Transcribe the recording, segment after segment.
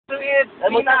eat Ay,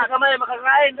 munta ka kamay,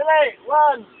 makakain. Dali.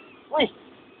 1. Uy.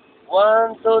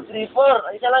 1, 2, 3, 4.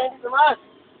 Ay, isa lang hindi tumaas.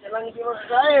 Isa lang hindi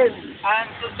makakain. And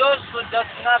to those who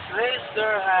does not raise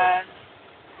their hand,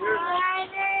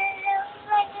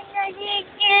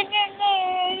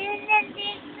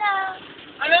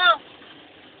 ano?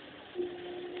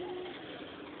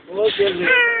 With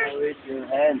your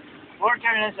hand. More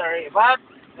necessary, but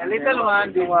the little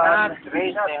one did not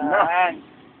raise their hand.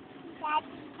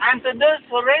 And to those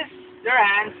who raise their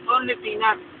hands, only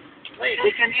peanut.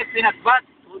 They can eat peanut, but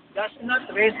who does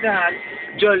not raise their hand,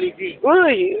 jollibee.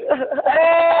 Uy!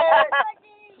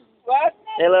 What?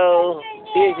 Hello.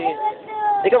 Sige, sige.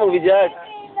 Ikaw mag-video.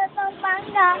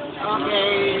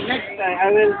 Okay, next time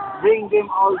I will bring them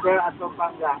all there at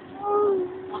Pampanga.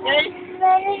 Okay?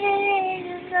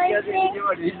 Okay.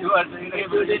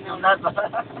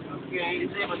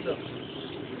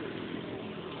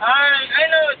 I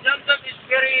know Jump is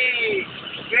very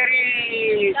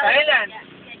silent.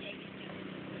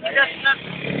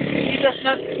 He does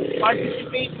not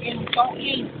participate in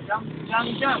talking. Jump.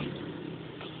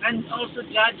 And also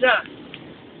Jaja.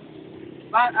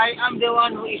 But I am the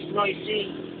one who is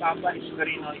noisy. Papa is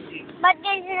very noisy. But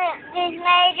this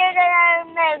major are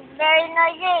very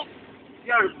noisy.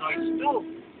 You're noisy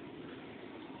too.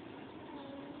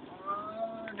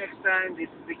 Next time we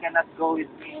cannot go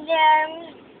with me.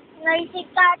 The noisy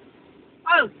cat.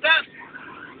 Oh, that.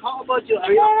 How about you?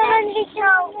 Are you?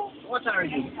 What are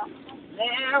you?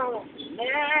 No.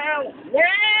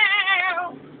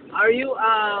 Are you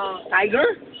a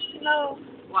tiger? No.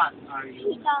 What are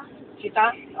you?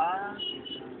 Cheetah?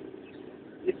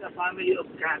 It's a family of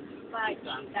cats. Bakit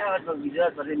mag-video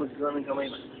at pati magkaroon ng kamay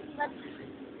man?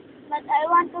 But I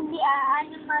want to be an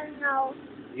animal now.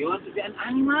 You want to be an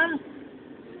animal?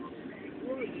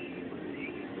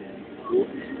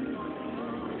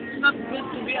 It's not good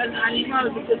to be an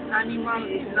animal because animal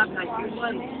is not a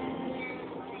human.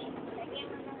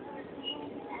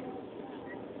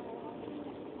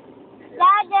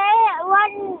 Dad, there's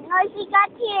one noisy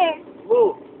cat here.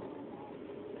 Who?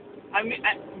 I mean,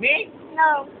 me?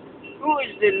 No. Who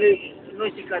is the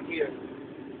noisy cat here?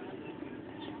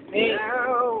 Me?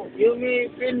 No. You may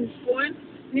pinpoint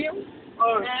him?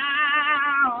 Or?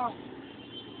 No.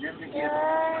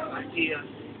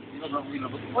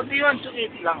 What do you want to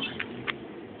eat lang?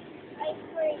 Ice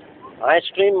cream. Ice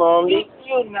cream, Mommy.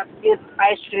 You not eat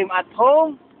ice cream at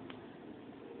home?